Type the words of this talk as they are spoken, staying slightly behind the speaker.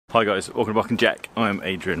Hi guys, welcome to Buck and Jack. I'm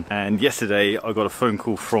Adrian, and yesterday I got a phone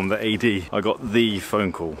call from the AD. I got the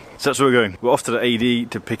phone call. So that's where we're going. We're off to the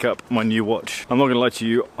AD to pick up my new watch. I'm not gonna lie to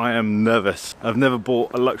you, I am nervous. I've never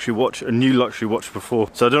bought a luxury watch, a new luxury watch before,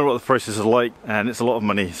 so I don't know what the process is like, and it's a lot of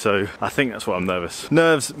money, so I think that's why I'm nervous.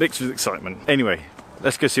 Nerves mixed with excitement. Anyway,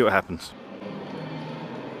 let's go see what happens.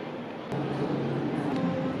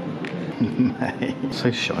 Mate,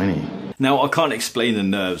 so shiny. Now, I can't explain the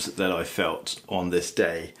nerves that I felt on this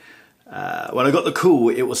day. When I got the call,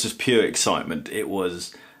 it was just pure excitement. It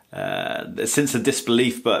was a sense of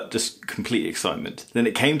disbelief, but just complete excitement. Then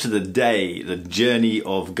it came to the day, the journey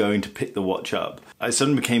of going to pick the watch up. I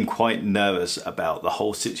suddenly became quite nervous about the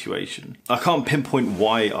whole situation. I can't pinpoint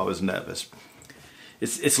why I was nervous.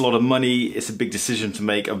 It's a lot of money, it's a big decision to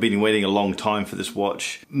make. I've been waiting a long time for this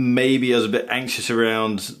watch. Maybe I was a bit anxious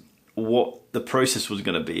around what the process was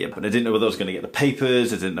going to be, but I didn't know whether I was going to get the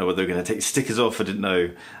papers, I didn't know whether they were going to take the stickers off, I didn't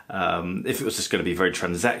know if it was just going to be very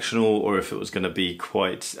transactional or if it was going to be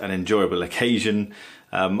quite an enjoyable occasion.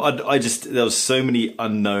 There was so many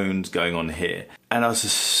unknowns going on here, and I was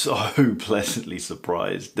just so pleasantly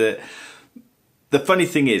surprised. The funny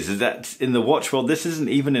thing is that in the watch world, this isn't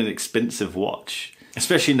even an expensive watch.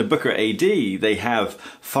 Especially in the Booker AD, they have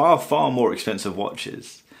far more expensive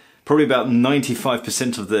watches. Probably about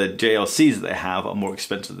 95% of the JLCs that they have are more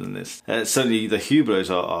expensive than this. Certainly the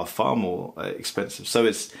Hublots are far more expensive. So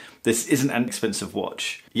this isn't an expensive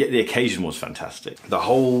watch, yet the occasion was fantastic. The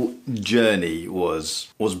whole journey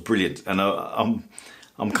was brilliant, and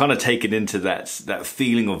I'm kind of taken into that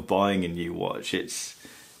feeling of buying a new watch. It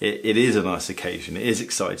is a nice occasion, it is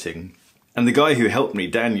exciting. And the guy who helped me,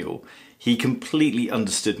 Daniel, he completely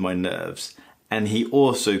understood my nerves. And he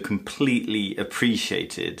also completely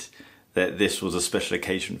appreciated that this was a special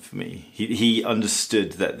occasion for me. He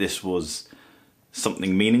understood that this was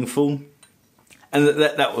something meaningful. And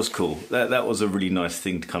that was cool. That was a really nice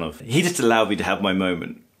thing to kind of... He just allowed me to have my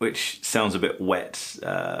moment, which sounds a bit wet.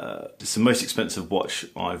 It's the most expensive watch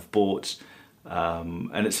I've bought.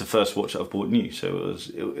 And it's the first watch that I've bought new. So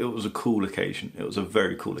it was a cool occasion. It was a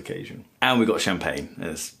very cool occasion. And we got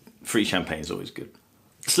champagne. Free champagne is always good.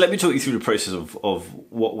 So let me talk you through the process of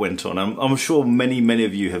what went on. I'm sure many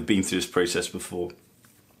of you have been through this process before,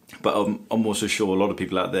 but I'm also sure a lot of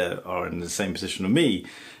people out there are in the same position as me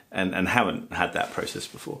and haven't had that process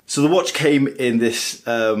before. So the watch came in this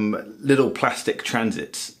little plastic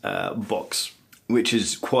transit box, which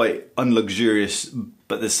is quite unluxurious,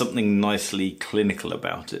 but there's something nicely clinical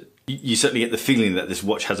about it. You certainly get the feeling that this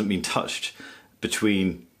watch hasn't been touched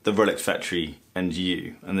between the Rolex factory and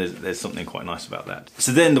you, and there's something quite nice about that.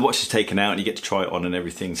 So then the watch is taken out and you get to try it on and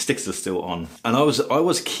everything. Stickers are still on, and I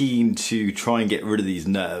was keen to try and get rid of these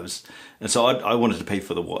nerves, and so I wanted to pay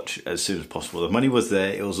for the watch as soon as possible. The money was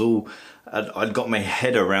there. It was all I'd got my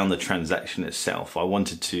head around the transaction itself. I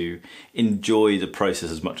wanted to enjoy the process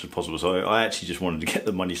as much as possible. So I actually just wanted to get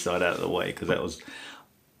the money side out of the way, because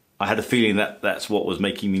I had a feeling that that's what was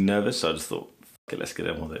making me nervous. So I just thought, okay, let's get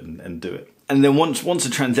on with it and do it. And then once the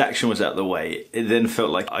transaction was out of the way, it then felt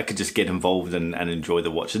like I could just get involved and enjoy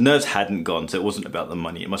the watch. The nerves hadn't gone, so it wasn't about the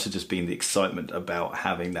money. It must have just been the excitement about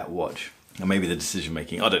having that watch. And maybe the decision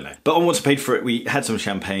making, I don't know. But once I paid for it, we had some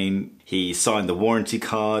champagne. He signed the warranty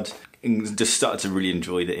card and just started to really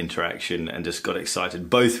enjoy the interaction and just got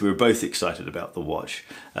excited. We were both excited about the watch,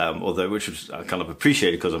 which was kind of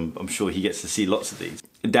appreciated because I'm sure he gets to see lots of these.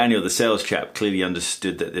 Daniel, the sales chap, clearly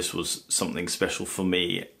understood that this was something special for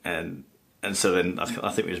me, and so then I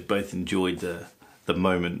think we just both enjoyed the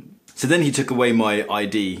moment. So then he took away my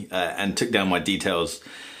ID and took down my details.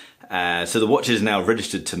 So the watch is now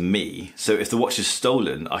registered to me. So if the watch is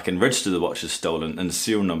stolen, I can register the watch as stolen, and the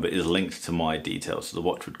serial number is linked to my details. So the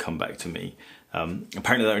watch would come back to me.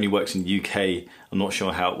 Apparently that only works in the UK. I'm not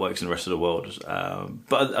sure how it works in the rest of the world,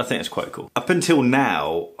 but I think it's quite cool. Up until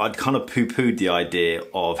now, I'd kind of poo-pooed the idea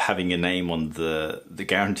of having a name on the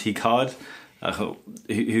guarantee card.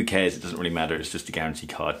 Who cares? It doesn't really matter. It's just a guarantee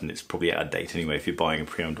card, and it's probably out of date anyway if you're buying a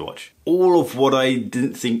pre-owned watch. All of what I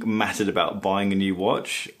didn't think mattered about buying a new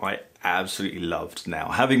watch, I absolutely loved now.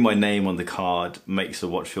 Having my name on the card makes the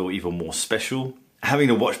watch feel even more special. Having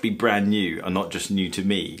the watch be brand new and not just new to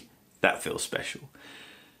me, that feels special.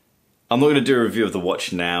 I'm not going to do a review of the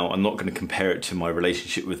watch now. I'm not going to compare it to my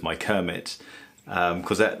relationship with my Kermit,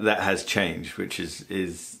 because that has changed, which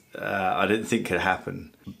is I didn't think could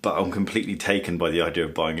happen, but I'm completely taken by the idea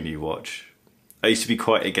of buying a new watch. I used to be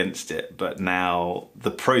quite against it, but now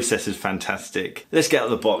the process is fantastic. Let's get out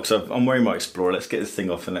of the box. I'm wearing my Explorer. Let's get this thing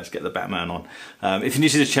off and let's get the Batman on. If you're new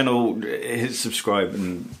to this channel, hit subscribe.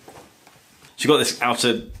 And so you got this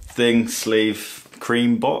outer thing, sleeve,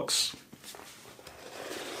 cream box.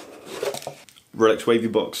 Rolex Wavy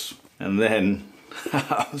box, and then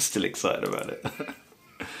I'm still excited about it.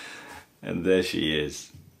 And there she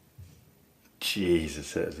is.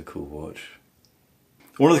 Jesus, that is a cool watch.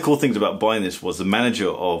 One of the cool things about buying this was the manager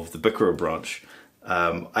of the Bucharest branch.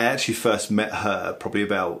 I actually first met her probably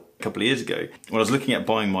about a couple of years ago when I was looking at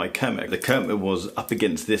buying my Kermit. The Kermit was up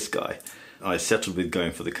against this guy. I settled with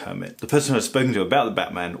going for the Kermit. The person I had spoken to about the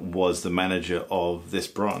Batman was the manager of this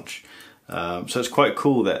branch. So it's quite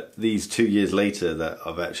cool that these 2 years later that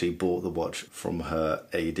I've actually bought the watch from her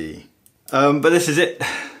AD. But this is it.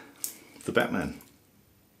 The Batman.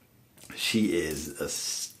 She is a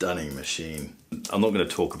stunning machine. I'm not going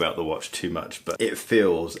to talk about the watch too much, but it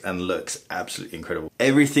feels and looks absolutely incredible.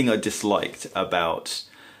 Everything I disliked about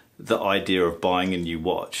the idea of buying a new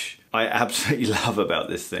watch, I absolutely love about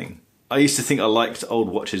this thing. I used to think I liked old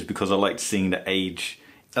watches because I liked seeing the age,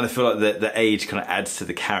 and I feel like the age kind of adds to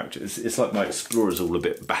the character. It's like my Explorer's all a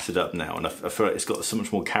bit battered up now, and I feel like it's got so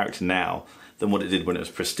much more character now than what it did when it was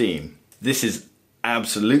pristine. This is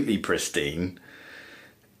absolutely pristine,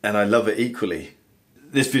 and I love it equally.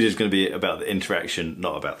 This video is going to be about the interaction,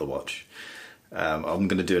 not about the watch. I'm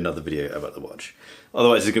going to do another video about the watch.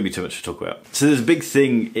 Otherwise, there's going to be too much to talk about. So there's a big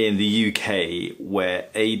thing in the UK where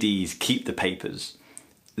ADs keep the papers.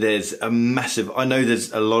 There's a massive, I know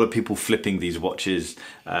there's a lot of people flipping these watches,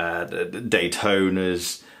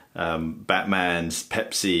 Daytonas, Batmans,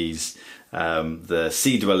 Pepsis, the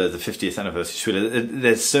Sea Dweller, the 50th anniversary thriller.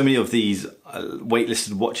 There's so many of these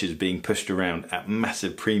waitlisted watches being pushed around at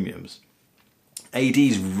massive premiums.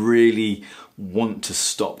 ADs really want to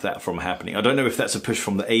stop that from happening. I don't know if that's a push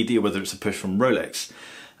from the AD or whether it's a push from Rolex,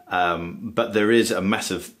 but there is a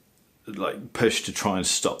massive push to try and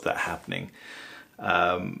stop that happening.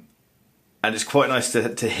 And it's quite nice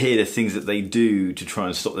to hear the things that they do to try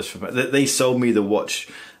and stop this from happening. They sold me the watch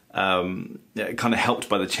kind of helped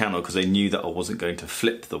by the channel because they knew that I wasn't going to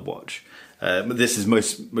flip the watch. But this is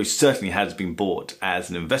most certainly has been bought as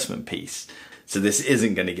an investment piece. So this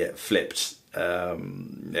isn't going to get flipped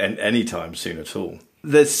anytime soon at all.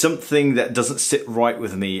 There's something that doesn't sit right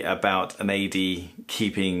with me about an AD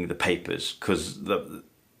keeping the papers, because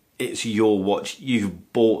it's your watch,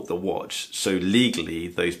 you've bought the watch, so legally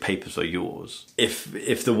those papers are yours. If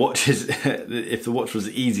the watch is if the watch was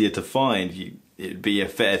easier to find, it'd be a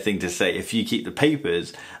fair thing to say, if you keep the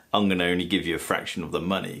papers, I'm going to only give you a fraction of the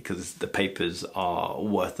money because the papers are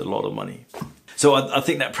worth a lot of money. So I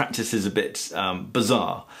think that practice is a bit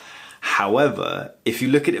bizarre. However, if you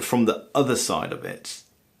look at it from the other side of it,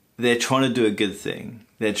 they're trying to do a good thing.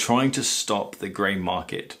 They're trying to stop the grey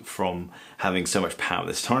market from having so much power.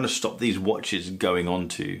 They're trying to stop these watches going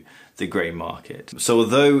onto the grey market. So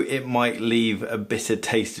although it might leave a bitter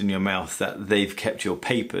taste in your mouth that they've kept your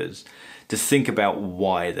papers, to think about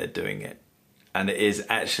why they're doing it. And it is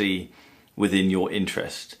actually within your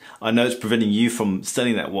interest. I know it's preventing you from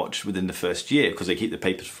selling that watch within the first year because they keep the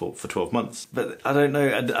papers for 12 months. But I don't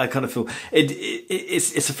know, I kind of feel,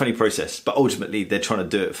 it's a funny process, but ultimately they're trying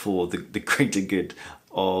to do it for the greater good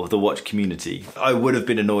of the watch community. I would have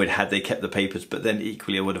been annoyed had they kept the papers, but then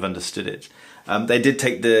equally I would have understood it. They did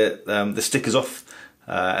take the stickers off,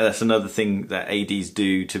 and that's another thing that ADs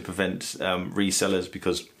do to prevent resellers,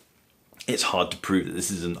 because it's hard to prove that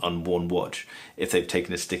this is an unworn watch if they've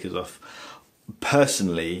taken the stickers off.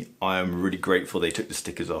 Personally, I am really grateful they took the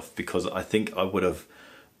stickers off, because I think I would have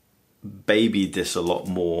babied this a lot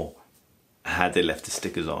more had they left the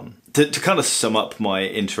stickers on. To kind of sum up my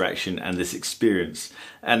interaction and this experience,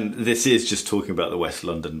 and this is just talking about the West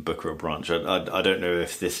London Bucharest branch. I don't know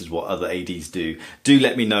if this is what other ADs do. Do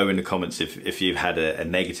let me know in the comments if you've had a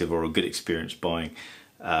negative or a good experience buying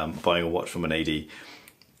a watch from an AD.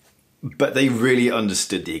 But they really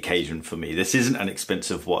understood the occasion for me. This isn't an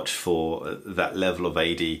expensive watch for that level of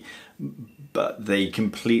AD, but they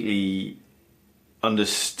completely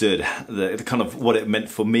understood the kind of what it meant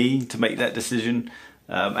for me to make that decision,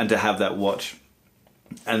 and to have that watch.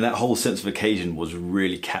 And that whole sense of occasion was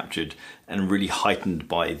really captured and really heightened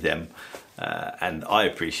by them. And I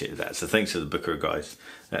appreciated that. So thanks to the Bucharest guys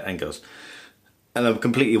and girls. And I'm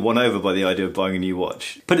completely won over by the idea of buying a new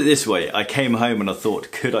watch. Put it this way, I came home and I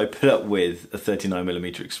thought, could I put up with a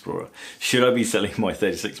 39mm Explorer? Should I be selling my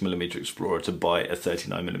 36mm Explorer to buy a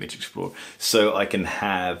 39mm Explorer so I can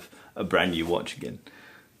have a brand new watch again?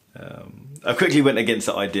 I quickly went against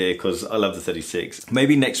that idea because I love the 36.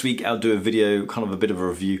 Maybe next week I'll do a video, kind of a bit of a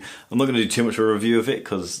review. I'm not going to do too much of a review of it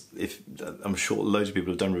because I'm sure loads of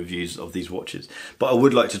people have done reviews of these watches. But I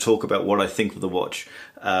would like to talk about what I think of the watch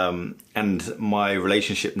and my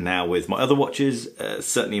relationship now with my other watches,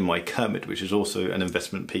 certainly my Kermit, which is also an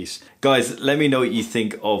investment piece. Guys, let me know what you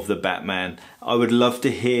think of the Batman. I would love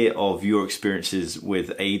to hear of your experiences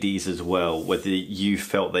with ADs as well, whether you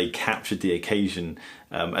felt they captured the occasion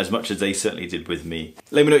as much as they certainly did with me.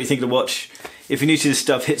 Let me know what you think of the watch. If you're new to this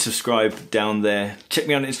stuff, hit subscribe down there. Check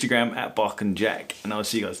me out on Instagram @BarkandJack, and I'll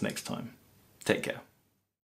see you guys next time. Take care.